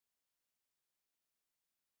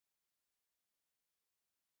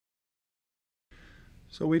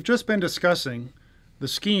So we've just been discussing the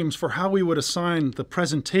schemes for how we would assign the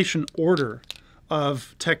presentation order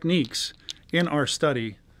of techniques in our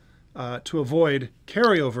study to avoid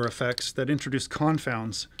carryover effects that introduce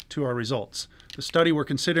confounds to our results. The study we're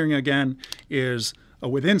considering again is a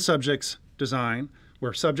within subjects design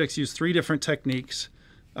where subjects use 3 different techniques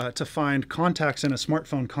to find contacts in a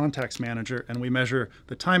smartphone contacts manager, and we measure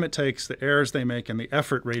the time it takes, the errors they make, and the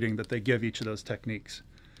effort rating that they give each of those techniques.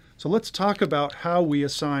 So let's talk about how we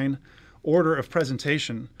assign order of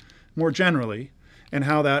presentation more generally and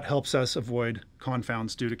how that helps us avoid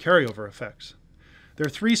confounds due to carryover effects. There are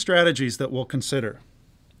 3 strategies that we'll consider.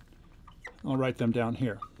 I'll write them down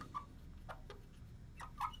here.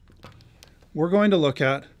 We're going to look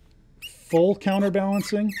at full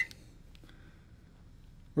counterbalancing.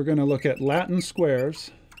 We're going to look at Latin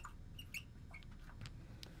squares.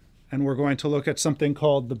 And we're going to look at something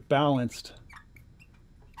called the balanced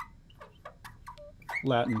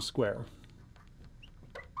Latin square.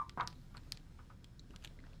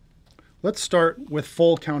 Let's start with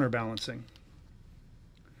full counterbalancing.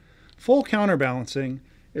 Full counterbalancing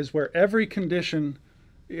is where every condition,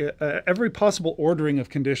 every possible ordering of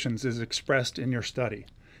conditions is expressed in your study.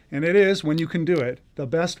 And it is, when you can do it, the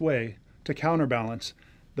best way to counterbalance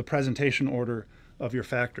the presentation order of your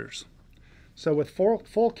factors. So with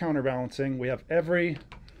full counterbalancing, we have every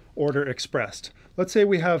order expressed. Let's say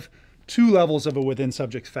we have 2 levels of a within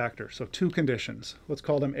subject factor, so 2 conditions. Let's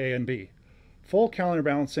call them A and B. Full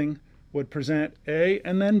counterbalancing would present A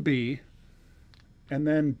and then B and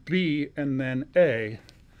then A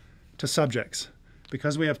to subjects.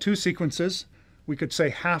 Because we have 2 sequences, we could say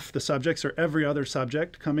half the subjects or every other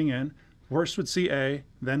subject coming in. First would see A,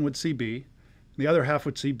 then would see B. The other half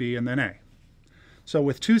would see B and then A. So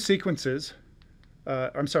with 2 sequences,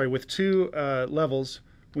 with 2 levels,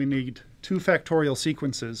 we need 2 factorial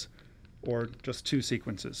sequences or just 2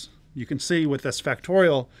 sequences. You can see with this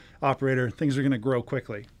factorial operator, things are going to grow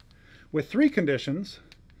quickly. With 3 conditions,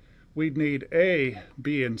 we'd need A,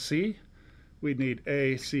 B, and C. We'd need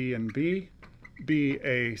A, C, and B, B,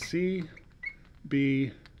 A, C,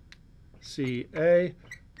 B, C, A,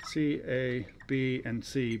 C, A, B, and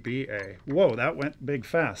C, B, A. Whoa, that went big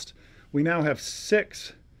fast. We now have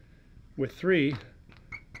 6. With 3,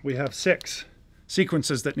 we have 6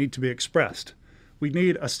 sequences that need to be expressed. We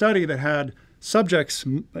need a study that had subjects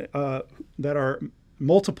that are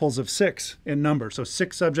multiples of 6 in number, so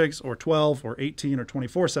 6 subjects or 12 or 18 or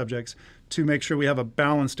 24 subjects, to make sure we have a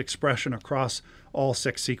balanced expression across all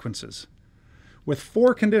 6 sequences. With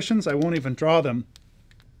 4 conditions, I won't even draw them,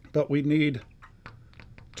 but we need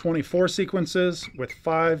 24 sequences. With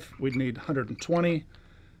 5, we'd need 120.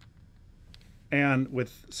 And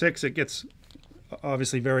with 6, it gets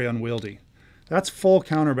obviously very unwieldy. That's full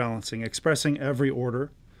counterbalancing, expressing every order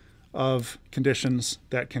of conditions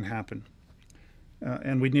that can happen.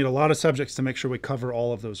 And we need a lot of subjects to make sure we cover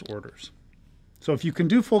all of those orders. So if you can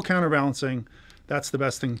do full counterbalancing, that's the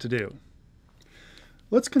best thing to do.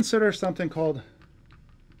 Let's consider something called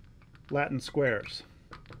Latin squares.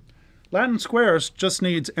 Latin squares just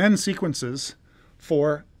needs n sequences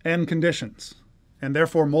for n conditions, and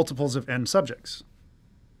therefore multiples of n subjects.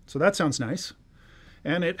 So that sounds nice.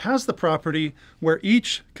 And it has the property where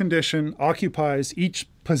each condition occupies each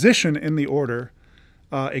position in the order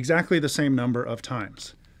exactly the same number of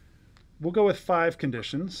times. We'll go with 5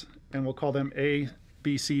 conditions, and we'll call them A,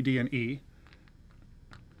 B, C, D, and E.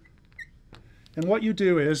 And what you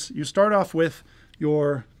do is you start off with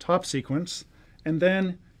your top sequence, and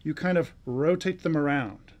then you kind of rotate them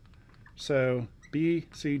around. So B,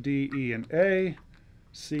 C, D, E, and A,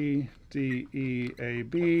 C, D, E, A,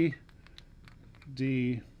 B,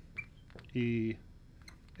 D, E,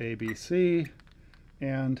 A, B, C,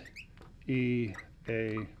 and E,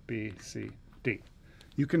 A, B, C, D.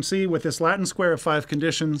 You can see with this Latin square of 5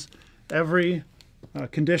 conditions, every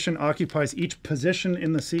condition occupies each position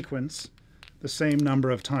in the sequence the same number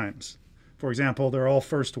of times. For example, they're all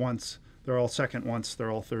first once, they're all second once,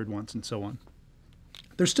 they're all third once, and so on.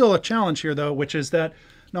 There's still a challenge here, though, which is that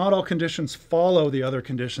not all conditions follow the other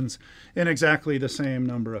conditions in exactly the same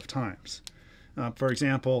number of times. For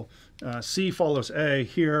example, C follows A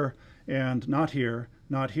here and not here,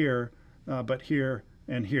 but here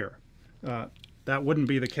and here. That wouldn't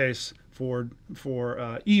be the case for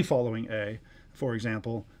E following A, for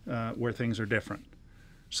example, where things are different.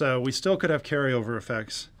 So we still could have carryover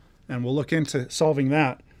effects, and we'll look into solving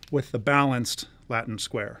that with the balanced Latin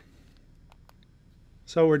square.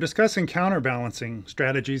 So we're discussing counterbalancing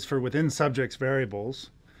strategies for within subjects variables,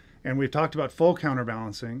 and we've talked about full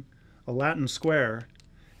counterbalancing, a Latin square.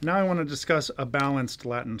 Now I want to discuss a balanced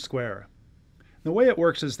Latin square. The way it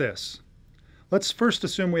works is this. Let's first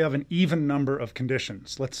assume we have an even number of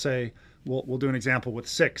conditions. Let's say we'll do an example with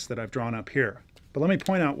 6 that I've drawn up here. But let me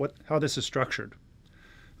point out how this is structured.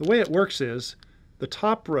 The way it works is the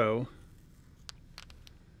top row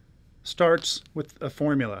starts with a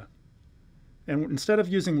formula. And instead of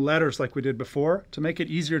using letters like we did before, to make it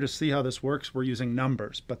easier to see how this works, we're using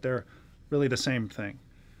numbers, but they're really the same thing.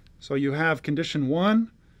 So you have condition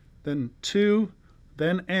 1, then 2,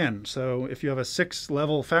 then n. So if you have a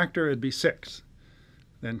 6-level factor, it'd be 6.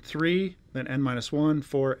 Then 3, then n minus 1,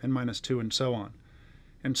 4, n minus 2, and so on.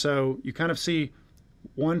 And so you kind of see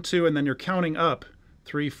 1, 2, and then you're counting up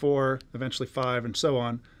 3, 4, eventually 5, and so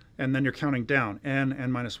on. And then you're counting down n,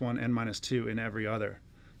 n minus 1, n minus 2 in every other.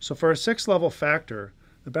 So for a 6-level factor,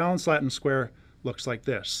 the balanced Latin square looks like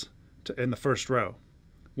this in the first row.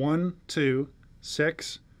 1, 2,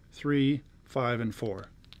 6, 3, 5, and 4.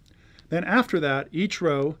 Then after that, each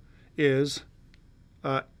row is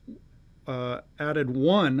added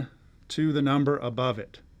 1 to the number above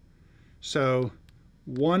it. So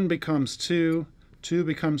 1 becomes 2, 2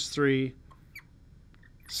 becomes 3,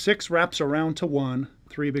 6 wraps around to 1,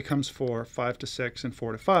 3 becomes 4, 5 to 6, and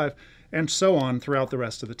 4 to 5, and so on throughout the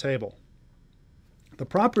rest of the table. The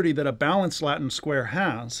property that a balanced Latin square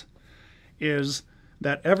has is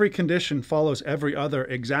that every condition follows every other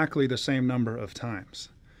exactly the same number of times,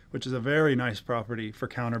 which is a very nice property for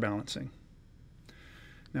counterbalancing.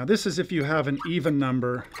 Now this is if you have an even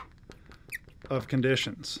number of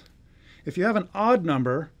conditions. If you have an odd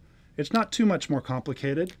number, it's not too much more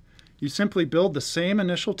complicated. You simply build the same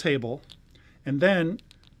initial table, and then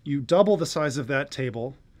you double the size of that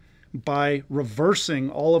table by reversing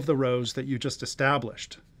all of the rows that you just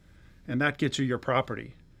established. And that gets you your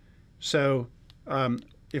property. So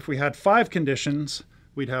if we had 5 conditions,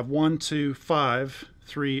 we'd have 1, 2, 5,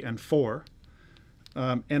 3, and 4.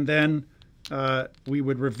 And then we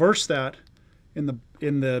would reverse that in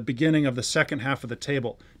the beginning of the second half of the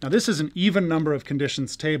table. Now this is an even number of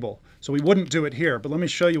conditions table, so we wouldn't do it here, but let me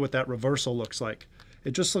show you what that reversal looks like.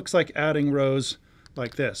 It just looks like adding rows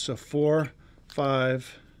like this. So 4,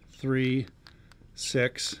 5, 3,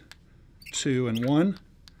 6, 2, and 1,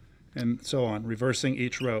 and so on, reversing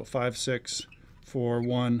each row. 5, 6, 4,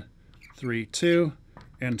 1, 3, 2,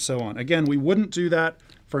 and so on. Again, we wouldn't do that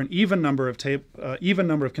for an even number of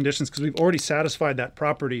conditions because we've already satisfied that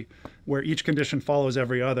property where each condition follows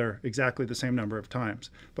every other exactly the same number of times.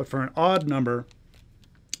 But for an odd number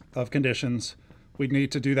of conditions, we'd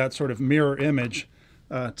need to do that sort of mirror image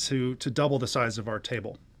to double the size of our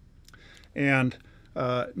table. And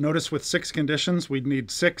notice with 6 conditions, we'd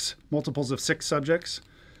need 6 multiples of 6 subjects.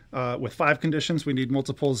 With 5 conditions, we need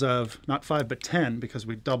multiples of not 5 but 10 because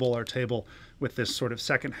we double our table with this sort of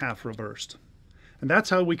second half reversed. And that's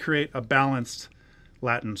how we create a balanced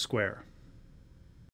Latin square.